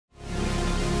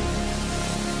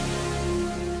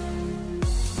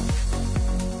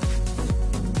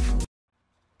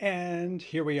And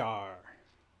here we are.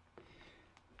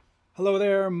 Hello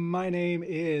there, my name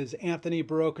is Anthony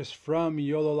Barocas from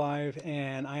YoloLiv,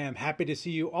 and I am happy to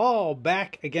see you all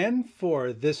back again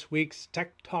for this week's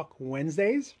Tech Talk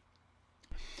Wednesdays.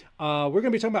 We're going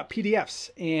to be talking about PDFs,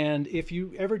 and if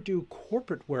you ever do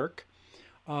corporate work,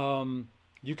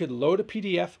 you could load a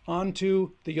PDF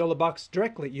onto the YoloBox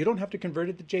directly. You don't have to convert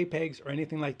it to JPEGs or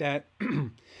anything like that.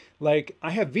 Like I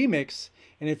have vMix,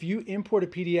 and if you import a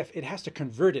PDF, it has to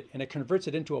convert it, and it converts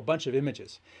it into a bunch of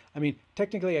images. I mean,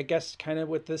 technically, I guess kind of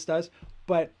what this does,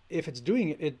 but if it's doing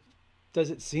it, it does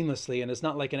it seamlessly, and it's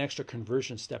not like an extra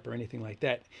conversion step or anything like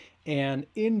that. And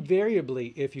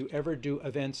invariably, if you ever do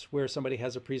events where somebody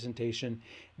has a presentation,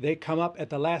 they come up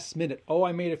at the last minute, oh,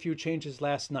 I made a few changes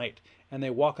last night, and they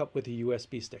walk up with a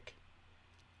USB stick.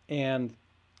 And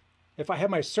if I have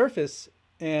my Surface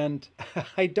and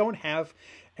I don't have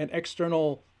an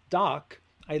external dock,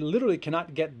 I literally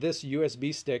cannot get this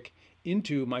USB stick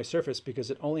into my Surface because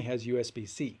it only has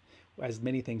USB-C, as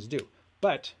many things do.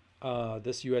 But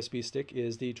this USB stick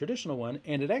is the traditional one,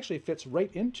 and it actually fits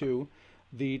right into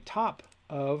the top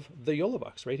of the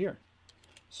YoloBox right here.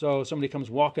 So somebody comes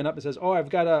walking up and says, oh,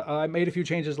 I made a few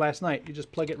changes last night. You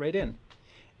just plug it right in.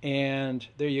 And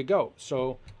there you go.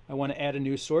 So I want to add a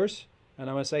new source, and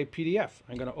I want to say PDF.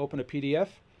 I'm going to open a PDF,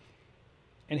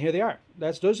 and here they are.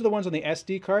 Those are the ones on the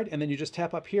SD card, and then you just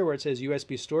tap up here where it says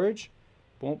USB storage.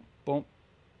 Boom, boom,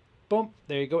 boom.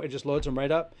 There you go. It just loads them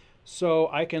right up. So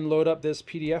I can load up this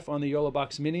PDF on the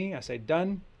YoloBox Mini. I say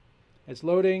done. It's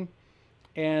loading,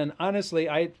 and honestly,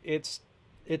 it's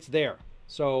there.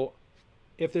 So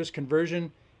if there's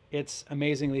conversion, it's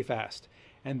amazingly fast.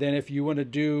 And then if you want to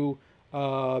do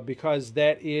because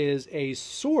that is a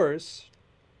source,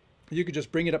 you could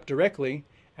just bring it up directly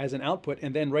as an output,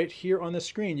 and then right here on the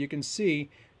screen you can see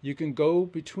you can go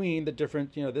between the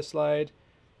different, this slide,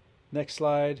 next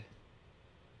slide,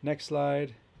 next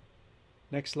slide,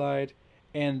 next slide,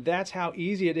 and that's how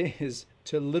easy it is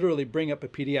to literally bring up a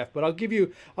PDF. But I'll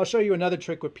show you another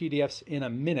trick with PDFs in a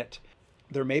minute.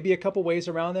 There may be a couple ways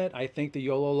around that. I think the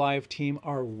YoloLiv team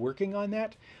are working on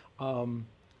that.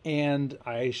 And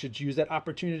I should use that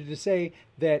opportunity to say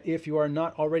that if you are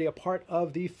not already a part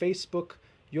of the Facebook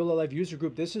YoloLiv user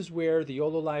group, this is where the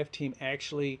YoloLiv team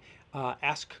actually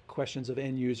ask questions of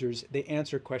end users. They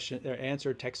answer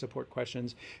tech support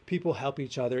questions. People help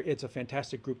each other. It's a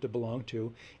fantastic group to belong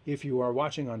to. If you are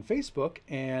watching on Facebook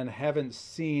and haven't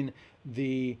seen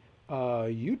the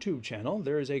YouTube channel,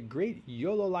 there is a great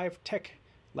YoloLiv Tech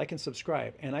like and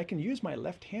subscribe. And I can use my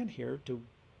left hand here to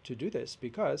do this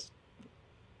because,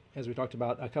 as we talked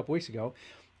about a couple weeks ago,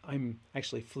 I'm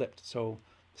actually flipped. So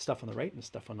stuff on the right and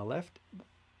stuff on the left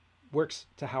works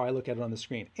to how I look at it on the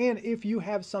screen. And if you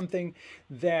have something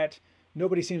that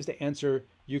nobody seems to answer,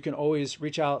 you can always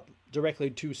reach out directly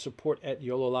to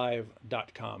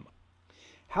support@YoloLiv.com.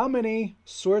 How many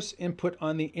source input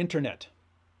on the internet?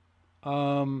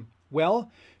 Well,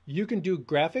 you can do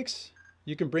graphics.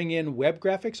 You can bring in web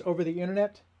graphics over the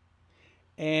internet.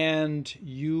 And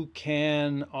you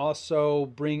can also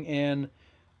bring in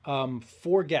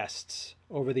 4 guests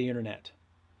over the internet.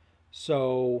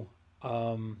 So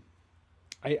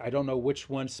I don't know which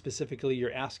one specifically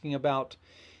you're asking about.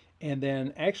 And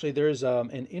then actually there's an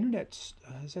internet,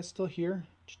 is that still here?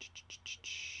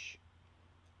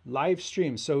 Live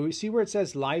stream. So you see where it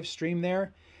says live stream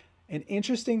there? An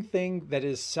interesting thing that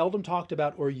is seldom talked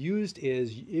about or used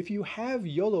is if you have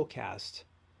YoloCast,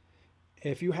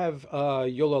 if you have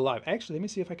YoloLiv, actually, let me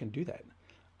see if I can do that.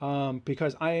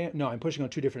 Because I'm pushing on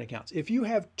 2 different accounts. If you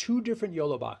have 2 different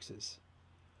YoloBoxes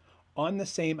on the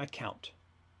same account,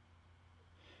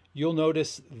 you'll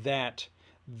notice that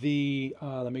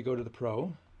let me go to the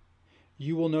Pro.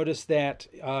 You will notice that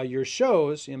your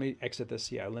shows, let me exit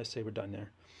this. Yeah, let's say we're done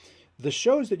there. The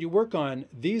shows that you work on,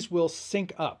 these will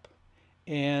sync up.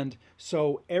 And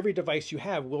so every device you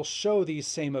have will show these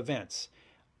same events.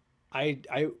 I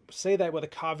say that with a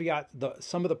caveat.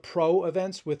 Some of the Pro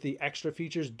events with the extra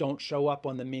features don't show up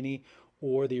on the Mini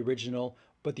or the original,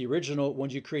 but the original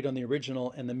ones you create on the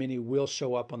original and the Mini will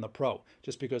show up on the Pro,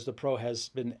 just because the Pro has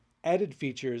been added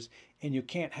features, and you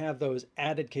can't have those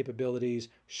added capabilities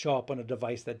show up on a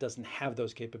device that doesn't have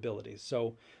those capabilities.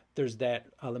 So there's that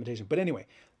limitation. But anyway,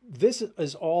 this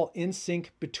is all in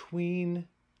sync between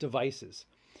devices.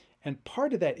 And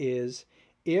part of that is,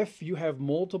 if you have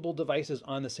multiple devices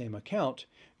on the same account,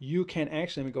 you can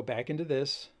actually, let me go back into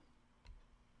this,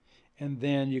 and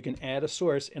then you can add a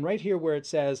source. And right here where it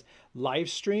says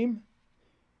live stream,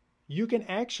 you can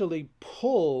actually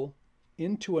pull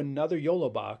into another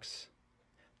YoloBox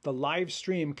the live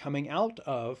stream coming out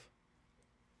of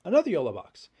another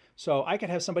YoloBox. So I could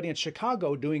have somebody in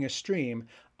Chicago doing a stream.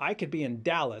 I could be in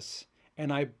Dallas,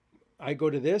 and I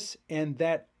go to this, and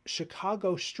that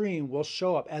Chicago stream will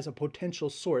show up as a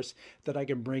potential source that I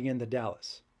can bring into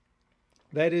Dallas.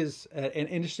 That is an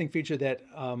interesting feature that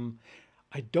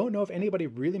I don't know if anybody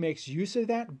really makes use of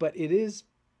that, but it is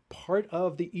part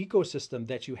of the ecosystem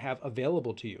that you have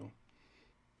available to you.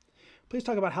 Please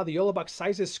talk about how the YoloBox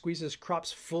sizes, squeezes,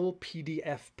 crops full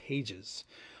PDF pages.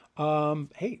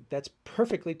 Hey, that's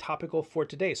perfectly topical for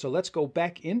today. So let's go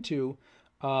back into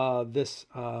this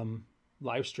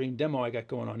live stream demo I got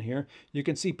going on here. You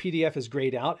can see PDF is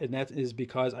grayed out, and that is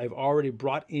because I've already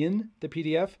brought in the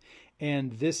PDF,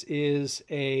 and this is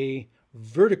a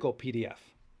vertical PDF.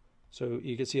 So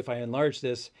you can see if I enlarge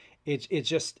this, it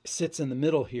just sits in the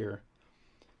middle here.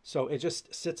 So it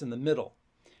just sits in the middle.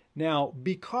 Now,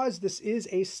 because this is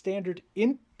a standard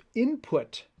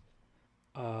input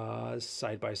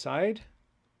side by side.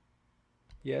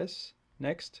 Yes.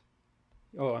 Next.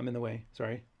 Oh, I'm in the way.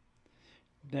 Sorry.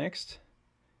 Next.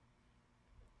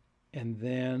 And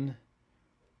then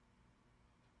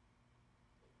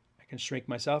I can shrink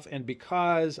myself. And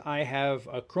because I have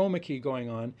a chroma key going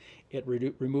on, it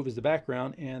removes the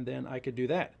background, and then I could do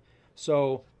that.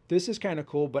 So this is kind of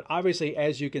cool. But obviously,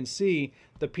 as you can see,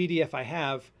 the PDF I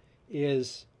have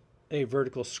is a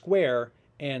vertical square,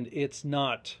 and it's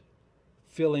not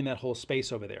filling that whole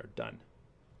space over there. Done.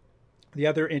 The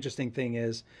other interesting thing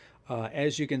is,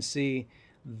 as you can see,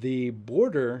 the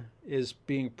border is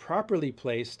being properly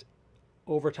placed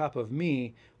over top of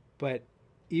me, but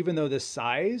even though the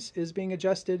size is being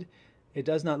adjusted, it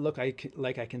does not look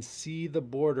like I can see the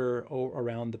border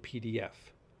around the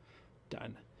PDF.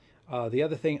 Done. The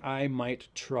other thing I might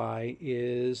try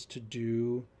is to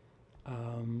do, not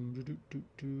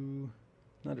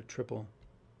a triple,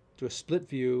 do a split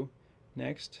view.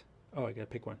 Next. Oh, I gotta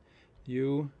pick one.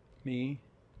 You, me,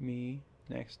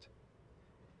 next.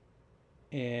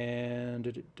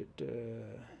 And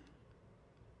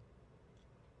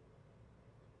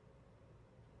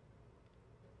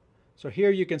so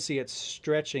here you can see it's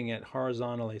stretching it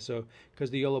horizontally. So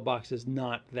because the YoloBox is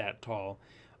not that tall,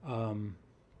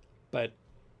 but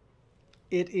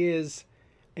it is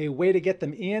a way to get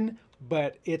them in,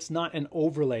 but it's not an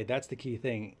overlay. That's the key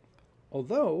thing.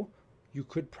 Although you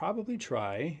could probably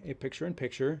try a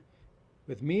picture-in-picture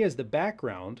with me as the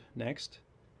background next,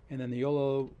 and then the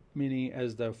YOLO Mini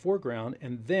as the foreground,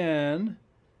 and then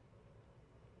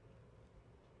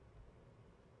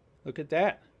look at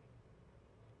that.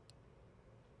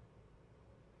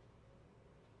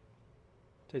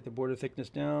 Take the border thickness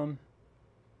down.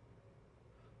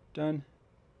 Done.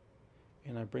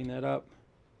 And I bring that up.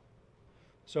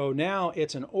 So now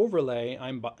it's an overlay.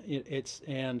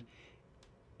 And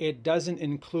it doesn't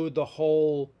include the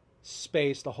whole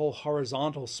space, the whole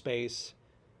horizontal space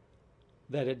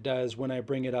that it does when I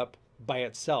bring it up by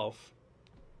itself.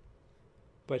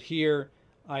 But here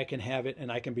I can have it,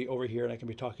 and I can be over here, and I can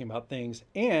be talking about things.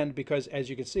 And because,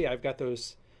 as you can see, I've got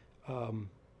those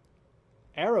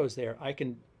arrows there, I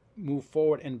can move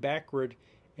forward and backward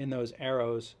in those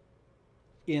arrows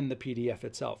in the PDF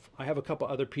itself. I have a couple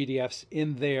other PDFs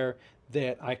in there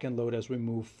that I can load as we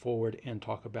move forward and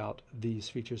talk about these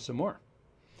features some more.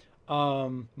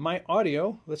 My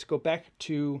audio, let's go back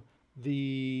to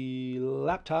the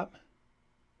laptop.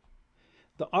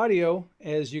 The audio,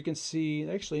 as you can see,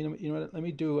 actually, you know what, let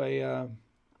me do a,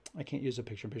 I can't use a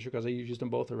picture-in-picture because I used them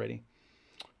both already.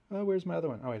 Where's my other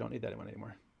one? Oh, I don't need that one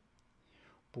anymore.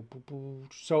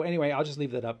 So anyway, I'll just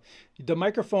leave that up. The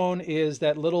microphone is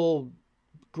that little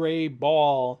gray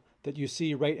ball that you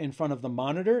see right in front of the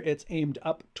monitor. It's aimed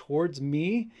up towards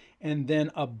me, and then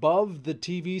above the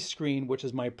TV screen, which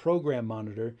is my program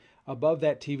monitor, above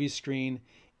that TV screen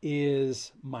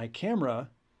is my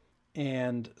camera.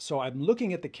 And so I'm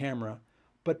looking at the camera,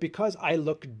 but because I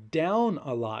look down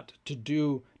a lot to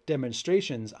do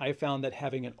demonstrations, I found that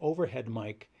having an overhead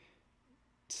mic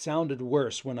sounded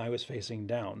worse when I was facing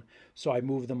down. So I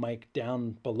moved the mic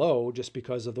down below just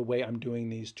because of the way I'm doing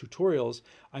these tutorials.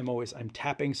 I'm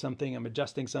tapping something, I'm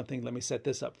adjusting something. Let me set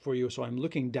this up for you. So I'm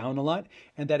looking down a lot,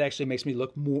 and that actually makes me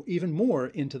look even more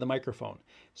into the microphone.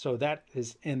 So that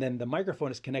is, and then the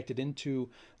microphone is connected into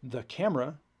the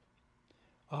camera,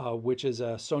 which is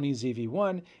a Sony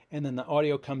ZV-1, and then the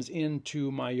audio comes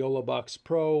into my YoloBox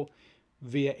Pro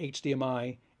via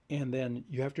HDMI. And then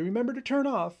you have to remember to turn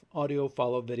off audio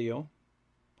follow video.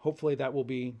 Hopefully that will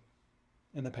be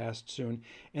in the past soon.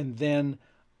 And then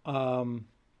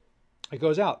it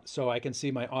goes out. So I can see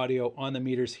my audio on the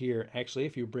meters here. Actually,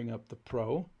 if you bring up the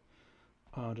Pro,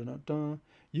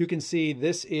 you can see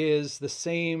this is the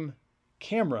same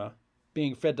camera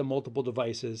being fed to multiple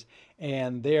devices.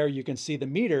 And there you can see the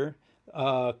meter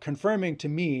confirming to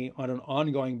me on an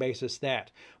ongoing basis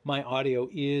that my audio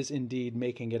is indeed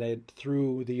making it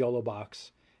through the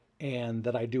YoloBox and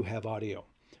that I do have audio.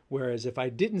 Whereas if I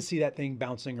didn't see that thing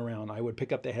bouncing around, I would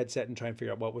pick up the headset and try and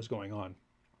figure out what was going on.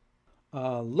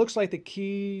 Looks like the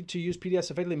key to use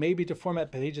PDFs effectively may be to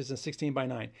format pages in 16 by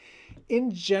 9.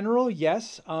 In general,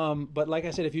 yes. But like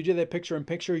I said, if you do that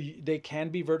picture-in-picture, they can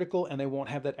be vertical and they won't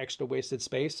have that extra wasted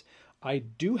space. I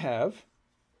do have,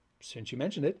 since you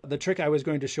mentioned it, the trick I was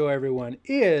going to show everyone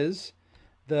is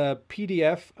the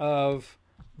PDF of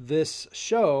this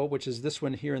show, which is this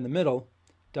one here in the middle,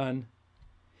 done.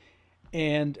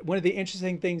 And one of the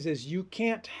interesting things is you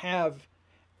can't have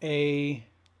a...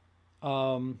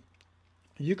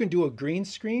 you can do a green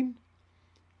screen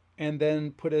and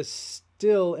then put a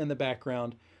still in the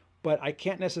background, but I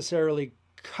can't necessarily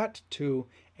cut to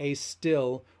a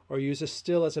still or use a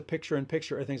still as a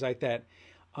picture-in-picture or things like that.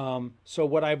 So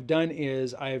what I've done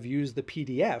is I've used the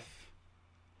PDF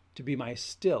to be my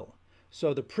still.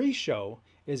 So the pre-show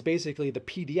is basically the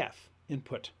PDF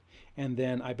input. And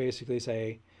then I basically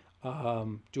say,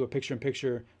 do a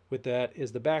picture-in-picture with that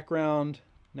is the background.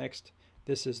 Next,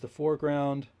 this is the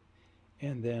foreground.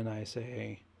 And then I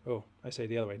say, I say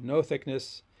the other way, no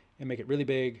thickness, and make it really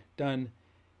big, done.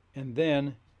 And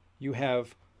then you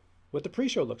have what the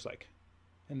pre-show looks like.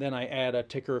 And then I add a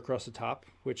ticker across the top,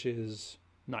 which is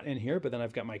not in here, but then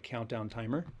I've got my countdown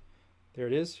timer. There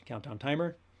it is, countdown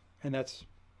timer. And that's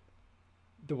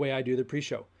the way I do the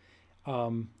pre-show.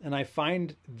 And I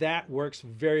find that works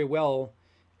very well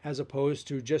as opposed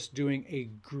to just doing a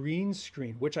green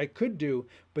screen, which I could do,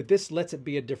 but this lets it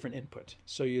be a different input.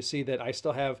 So you see that I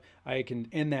still have, I can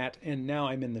end that, and now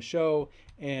I'm in the show,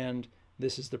 and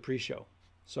this is the pre-show.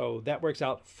 So that works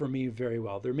out for me very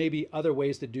well. There may be other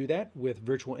ways to do that with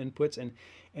virtual inputs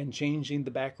and changing the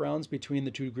backgrounds between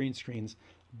the two green screens,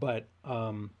 but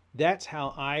that's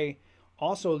how I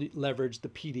also leverage the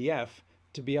PDF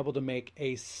to be able to make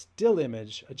a still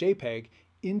image, a JPEG,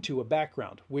 into a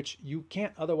background, which you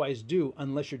can't otherwise do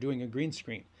unless you're doing a green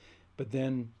screen. But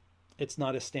then it's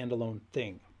not a standalone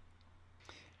thing.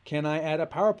 Can I add a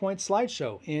PowerPoint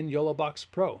slideshow in YoloBox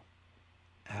Pro?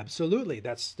 Absolutely.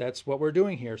 That's what we're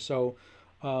doing here. So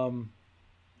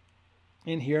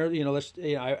in here,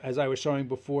 as I was showing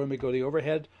before, let me go to the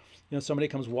overhead. Somebody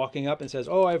comes walking up and says,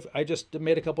 "Oh, I just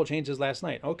made a couple changes last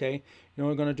night." Okay, you know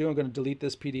what I'm going to do? I'm going to delete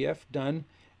this PDF. Done.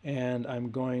 And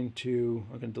I'm going to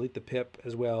delete the pip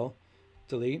as well.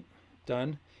 Delete,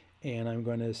 done. And I'm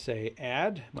going to say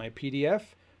add my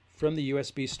PDF from the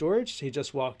USB storage. He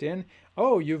just walked in.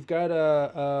 Oh, you've got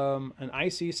an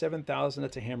IC7000.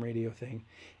 That's a ham radio thing.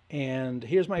 And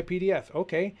here's my PDF.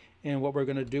 Okay. And what we're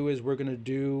going to do is we're going to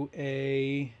do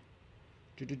a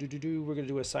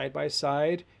side by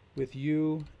side with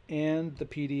you and the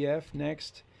PDF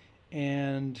next.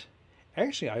 And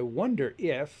actually, I wonder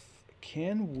if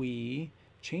can we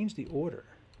change the order?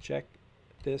 Check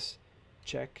this,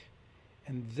 check,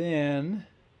 and then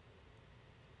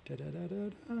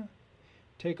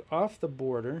take off the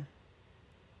border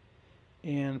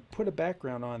and put a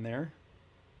background on there.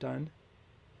 Done.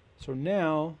 So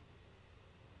now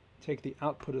take the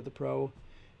output of the Pro.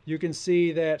 You can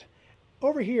see that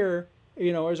over here,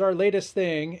 is our latest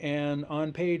thing, and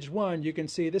on page 1 you can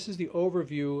see this is the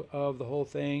overview of the whole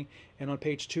thing, and on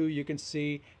page 2 you can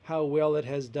see how well it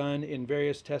has done in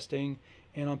various testing,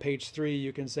 and on page 3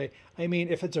 you can say,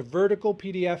 if it's a vertical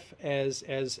PDF, as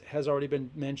has already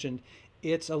been mentioned,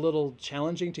 it's a little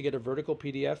challenging to get a vertical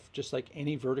PDF, just like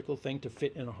any vertical thing, to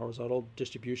fit in a horizontal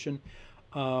distribution.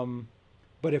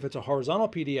 But if it's a horizontal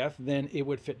PDF, then it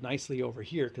would fit nicely over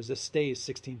here because this stays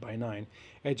 16 by 9.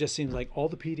 It just seems like all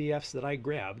the PDFs that I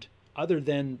grabbed, other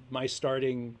than my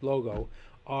starting logo,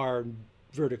 are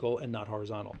vertical and not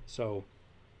horizontal. So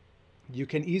you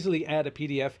can easily add a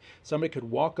PDF. Somebody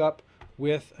could walk up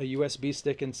with a USB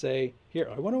stick and say, here,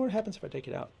 I wonder what happens if I take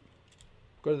it out.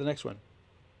 Go to the next one.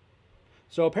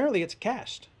 So apparently it's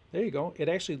cached. There you go. It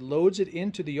actually loads it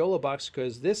into the YoloBox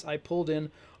because this I pulled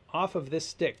in off of this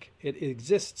stick. It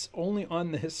exists only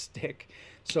on this stick.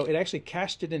 So it actually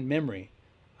cached it in memory.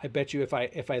 I bet you if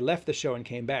I left the show and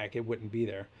came back, it wouldn't be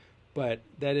there. But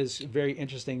that is very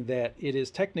interesting that it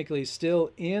is technically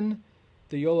still in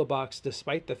the YoloBox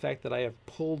despite the fact that I have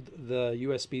pulled the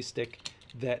USB stick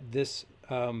that this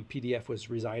PDF was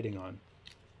residing on.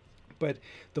 But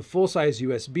the full-size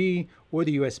USB or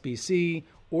the USB-C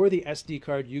or the SD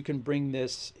card, you can bring a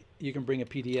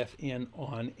PDF in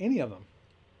on any of them.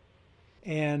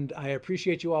 And I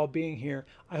appreciate you all being here.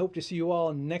 I hope to see you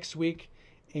all next week.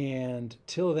 And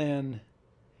till then,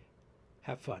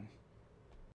 have fun.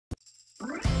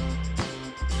 Bye.